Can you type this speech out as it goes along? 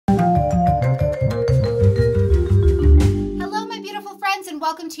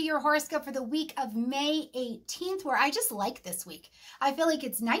welcome to your horoscope for the week of May 18th, where I just like this week. I feel like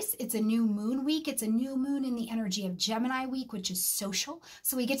it's nice. It's a new moon week. It's a new moon in the energy of Gemini week, which is social.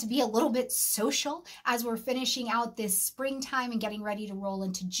 So we get to be a little bit social as we're finishing out this springtime and getting ready to roll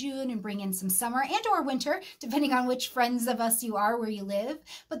into June and bring in some summer and or winter, depending on which friends of us you are where you live.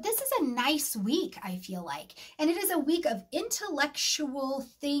 But this is a nice week, I feel like. And it is a week of intellectual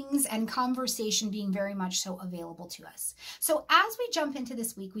things and conversation being very much so available to us. So as we jump into this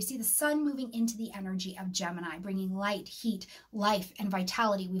week, we see the sun moving into the energy of Gemini, bringing light, heat, life, and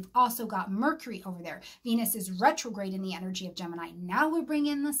vitality. We've also got Mercury over there. Venus is retrograde in the energy of Gemini. Now we bring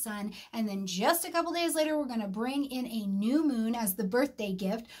in the sun, and then just a couple days later, we're going to bring in a new moon as the birthday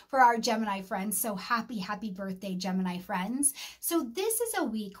gift for our Gemini friends. So happy, happy birthday, Gemini friends. So this is a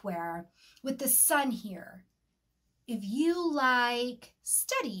week where, with the sun here, if you like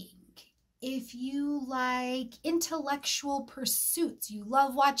studying, if you like intellectual pursuits, you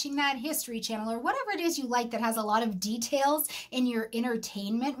love watching that History Channel or whatever it is you like that has a lot of details in your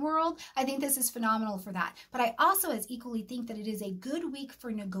entertainment world, I think this is phenomenal for that. But I also as equally think that it is a good week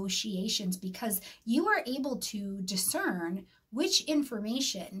for negotiations because you are able to discern which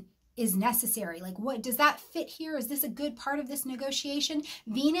information is necessary. Like, what does that fit here? Is this a good part of this negotiation?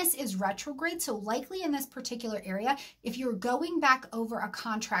 Venus is retrograde, so likely in this particular area, if you're going back over a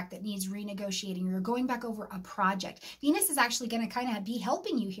contract that needs renegotiating, or you're going back over a project, Venus is actually going to kind of be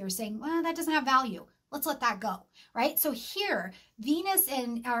helping you here, saying, well, that doesn't have value. Let's let that go, right? So here, Venus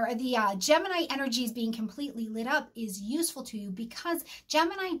and the Gemini energies being completely lit up is useful to you because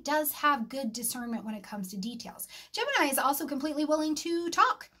Gemini does have good discernment when it comes to details. Gemini is also completely willing to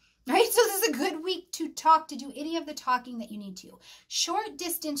talk. Right? So this is a good week to talk, to do any of the talking that you need to. Short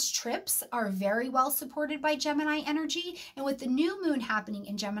distance trips are very well supported by Gemini energy. And with the new moon happening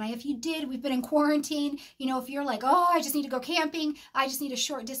in Gemini, we've been in quarantine, if you're like, oh, I just need to go camping, I just need a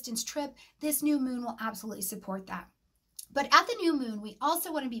short distance trip, this new moon will absolutely support that. But at the new moon, we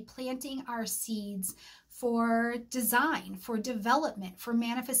also want to be planting our seeds for design, for development, for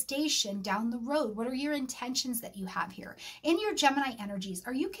manifestation down the road. What are your intentions that you have here? In your Gemini energies,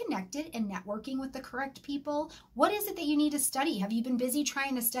 are you connected and networking with the correct people? What is it that you need to study? Have you been busy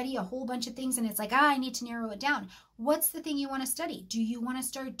trying to study a whole bunch of things and it's like, I need to narrow it down? What's the thing you want to study? Do you want to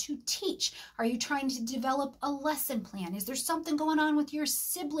start to teach? Are you trying to develop a lesson plan? Is there something going on with your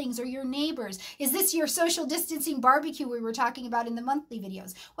siblings or your neighbors? Is this your social distancing barbecue we were talking about in the monthly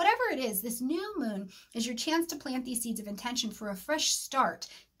videos? Whatever it is, this new moon is your chance to plant these seeds of intention for a fresh start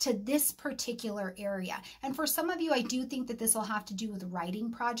to this particular area. And for some of you, I do think that this will have to do with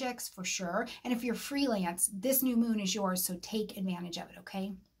writing projects for sure. And if you're freelance, this new moon is yours, so take advantage of it,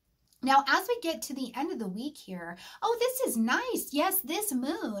 okay? Now, as we get to the end of the week here, oh, this is nice. Yes, this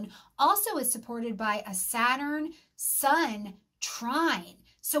moon also is supported by a Saturn-Sun trine.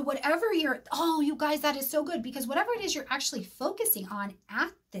 So whatever you guys, that is so good because whatever it is you're actually focusing on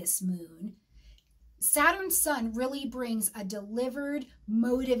at this moon, Saturn-Sun really brings a delivered,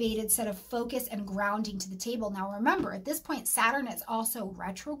 motivated set of focus and grounding to the table. Now remember, at this point, Saturn is also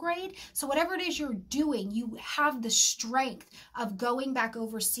retrograde. So whatever it is you're doing, you have the strength of going back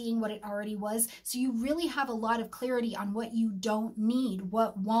over seeing what it already was. So you really have a lot of clarity on what you don't need,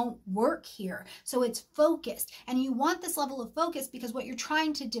 what won't work here. So it's focused. And you want this level of focus because what you're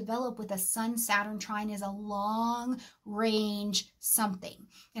trying to develop with a Sun-Saturn trine is a long-range something.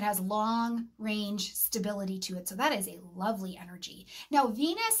 It has long-range stability to it. So that is a lovely energy. Now,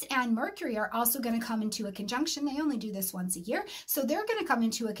 Venus and Mercury are also going to come into a conjunction. They only do this once a year. So they're going to come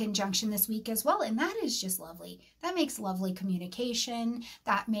into a conjunction this week as well. And that is just lovely. That makes lovely communication.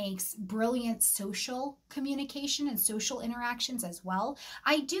 That makes brilliant social communication and social interactions as well.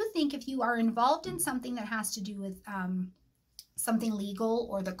 I do think if you are involved in something that has to do with something legal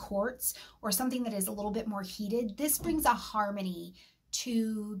or the courts or something that is a little bit more heated, this brings a harmony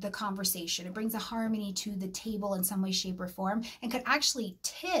to the conversation. It brings a harmony to the table in some way, shape, or form and could actually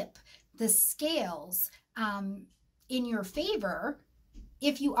tip the scales in your favor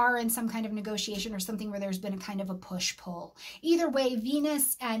if you are in some kind of negotiation or something where there's been a kind of a push-pull. Either way,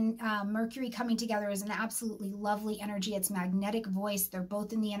 Venus and Mercury coming together is an absolutely lovely energy. It's magnetic voice. They're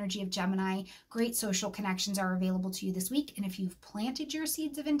both in the energy of Gemini. Great social connections are available to you this week. And if you've planted your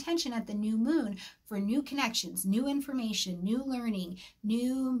seeds of intention at the new moon for new connections, new information, new learning,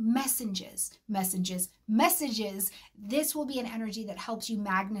 new messages, this will be an energy that helps you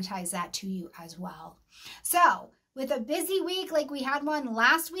magnetize that to you as well. So With a busy week like we had one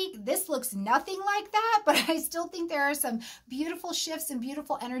last week, this looks nothing like that, but I still think there are some beautiful shifts and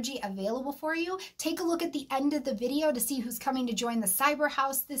beautiful energy available for you. Take a look at the end of the video to see who's coming to join the Cyber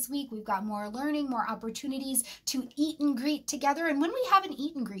House this week. We've got more learning, more opportunities to eat and greet together. And when we have an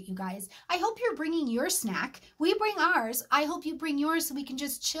eat and greet, you guys, I hope you're bringing your snack. We bring ours. I hope you bring yours so we can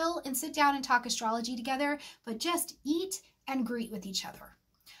just chill and sit down and talk astrology together, but just eat and greet with each other.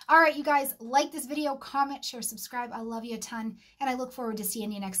 All right, you guys, like this video, comment, share, subscribe. I love you a ton, and I look forward to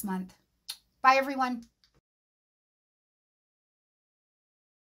seeing you next month. Bye, everyone.